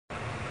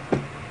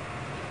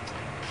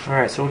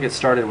Alright, so we'll get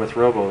started with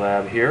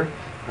RoboLab here,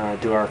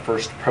 do our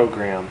first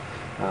program.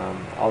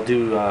 I'll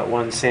do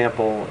one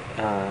sample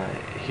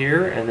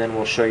here, and then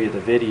we'll show you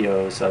the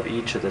videos of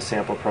each of the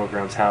sample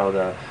programs, how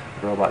the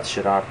robots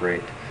should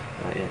operate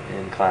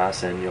in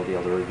class, and you'll be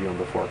able to review them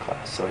before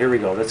class. So here we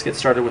go. Let's get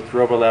started with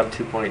RoboLab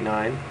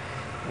 2.9.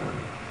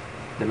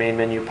 The main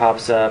menu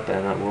pops up,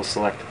 and we'll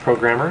select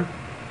Programmer.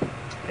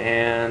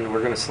 And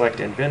we're going to select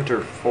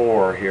Inventor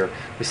 4 here.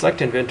 We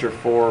select Inventor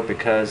 4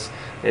 because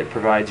it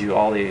provides you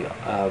all the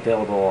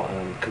available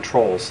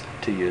controls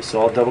to use.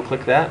 So I'll double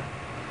click that,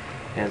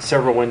 and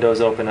several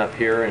windows open up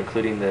here,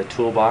 including the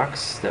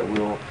toolbox that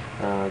we'll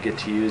get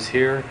to use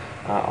here.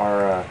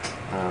 Our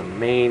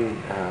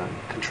main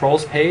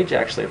controls page,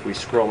 actually if we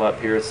scroll up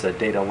here, it's the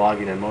data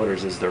logging and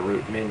motors is the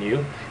root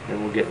menu,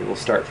 and we'll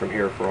start from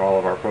here for all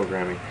of our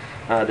programming.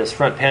 This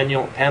front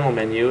panel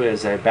menu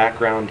is a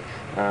background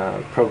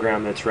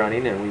program that's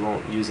running, and we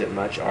won't use it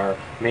much. Our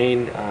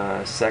main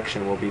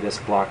section will be this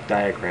block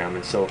diagram,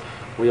 and so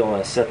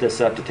we'll set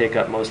this up to take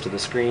up most of the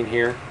screen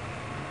here,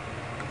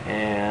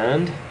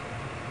 and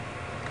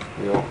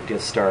we'll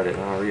get started.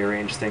 I'll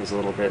rearrange things a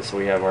little bit so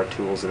we have our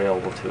tools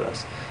available to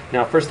us.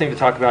 Now, first thing to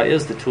talk about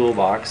is the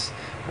toolbox.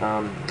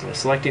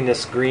 Selecting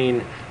this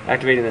green,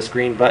 activating this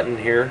green button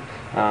here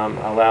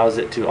allows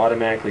it to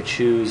automatically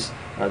choose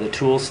the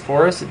tools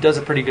for us. It does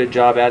a pretty good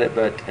job at it,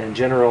 but in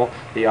general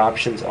the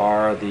options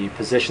are the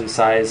position,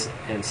 size,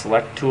 and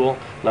select tool.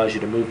 Allows you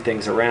to move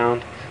things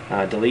around,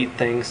 delete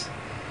things,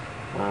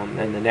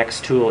 and the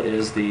next tool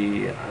is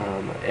the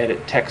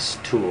edit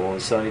text tool.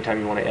 And so anytime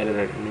you want to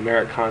edit a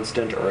numeric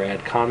constant or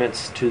add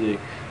comments to the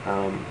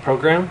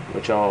program,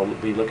 which I'll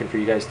be looking for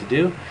you guys to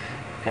do,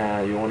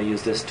 you want to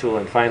use this tool.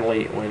 And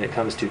finally, when it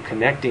comes to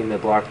connecting the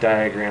block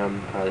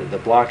diagram, the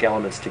block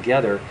elements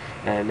together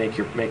and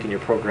making your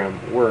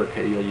program work,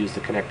 you'll use the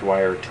connect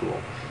wire tool.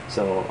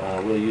 So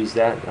we'll use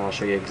that, and I'll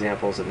show you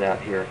examples of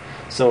that here.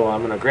 So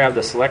I'm going to grab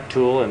the select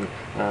tool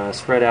and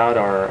spread out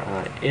our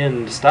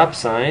end stop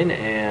sign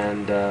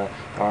and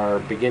our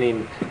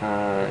beginning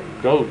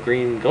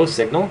green go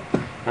signal.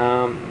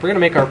 We're going to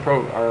make our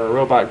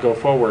robot go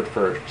forward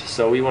first.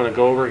 So we want to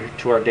go over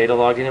to our data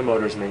logging and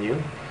motors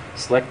menu,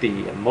 select the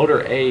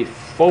motor A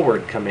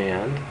forward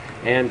command,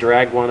 and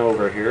drag one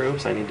over here.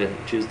 Oops, I need to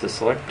choose the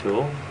select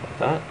tool. Like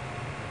that.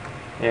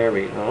 There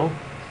we go.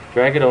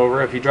 Drag it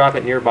over. If you drop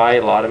it nearby,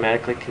 it'll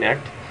automatically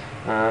connect.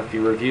 If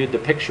you reviewed the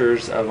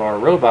pictures of our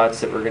robots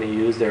that we're going to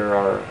use, they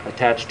are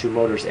attached to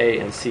motors A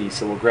and C.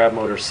 So we'll grab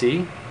motor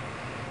C.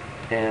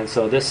 And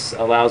so this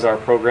allows our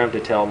program to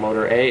tell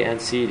motor A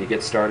and C to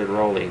get started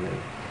rolling.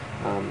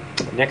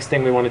 Next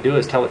thing we want to do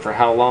is tell it for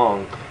how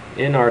long.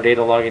 In our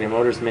data logging and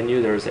motors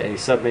menu, there's a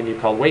sub-menu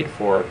called wait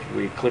for. If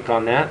we click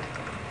on that,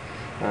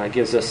 it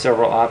gives us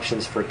several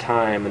options for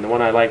time, and the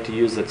one I like to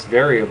use that's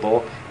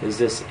variable is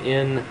this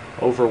in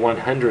over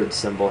 100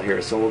 symbol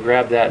here. So we'll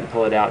grab that and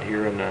pull it out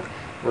here, and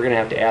we're going to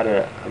have to add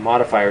a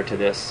modifier to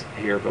this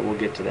here, but we'll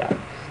get to that.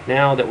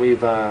 Now that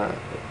we've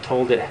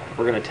told it,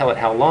 we're going to tell it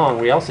how long,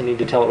 we also need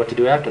to tell it what to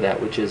do after that,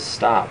 which is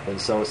stop.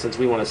 And so since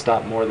we want to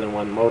stop more than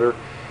one motor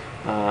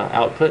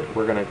output,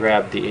 we're going to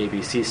grab the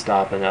ABC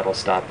stop, and that'll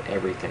stop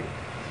everything.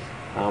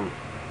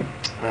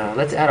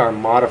 Let's add our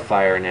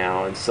modifier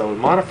now, and so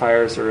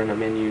modifiers are in a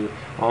menu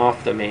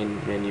off the main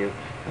menu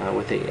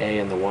with the A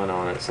and the 1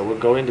 on it. So we'll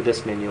go into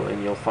this menu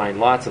and you'll find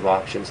lots of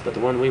options, but the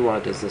one we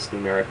want is this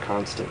numeric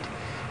constant.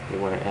 We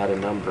want to add a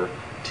number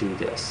to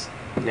this.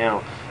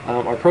 Now,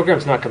 our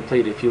program's not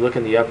complete. If you look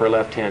in the upper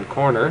left hand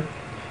corner,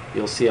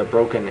 you'll see a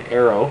broken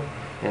arrow,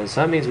 and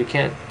so that means we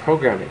can't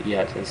program it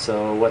yet. And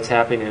so what's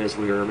happening is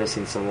we are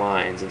missing some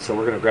lines, and so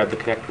we're going to grab the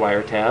connect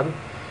wire tab.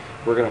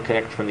 We're going to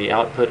connect from the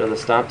output of the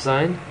stop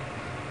sign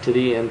to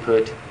the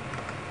input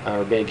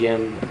or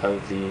begin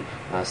of the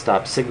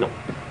stop signal.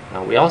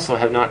 We also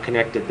have not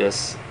connected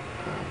this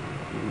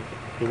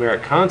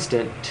numeric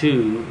constant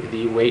to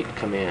the wait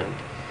command.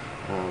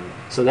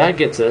 So that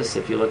gets us,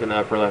 if you look in the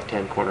upper left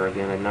hand corner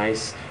again, a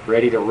nice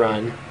ready to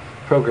run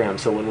program.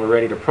 So when we're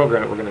ready to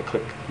program it, we're going to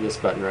click this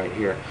button right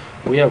here.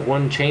 We have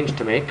one change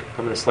to make.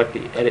 I'm going to select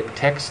the edit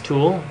text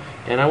tool,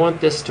 and I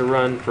want this to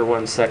run for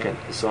 1 second.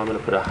 So I'm going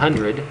to put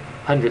 100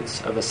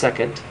 hundredths of a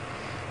second,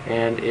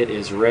 and it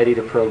is ready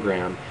to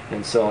program.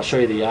 And so I'll show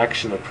you the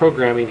action of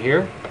programming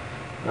here.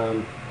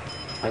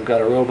 I've got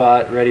a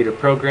robot ready to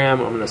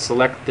program. I'm going to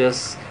select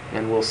this,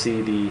 and we'll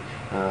see the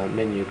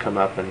menu come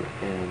up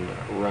and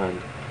run.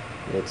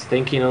 It's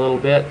thinking a little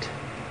bit,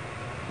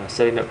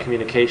 setting up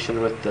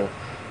communication with the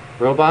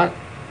robot.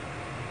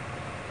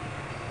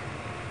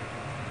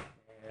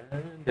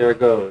 And there it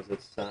goes.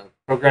 It's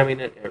programming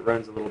it. It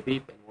runs a little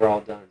beep, and we're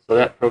all done. So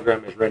that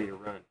program is ready to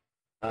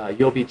run.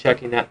 You'll be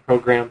checking that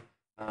program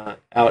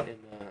out in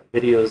the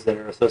videos that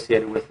are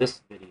associated with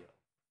this video.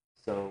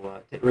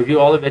 So review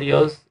all the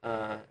videos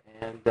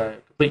and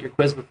complete your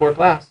quiz before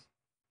class.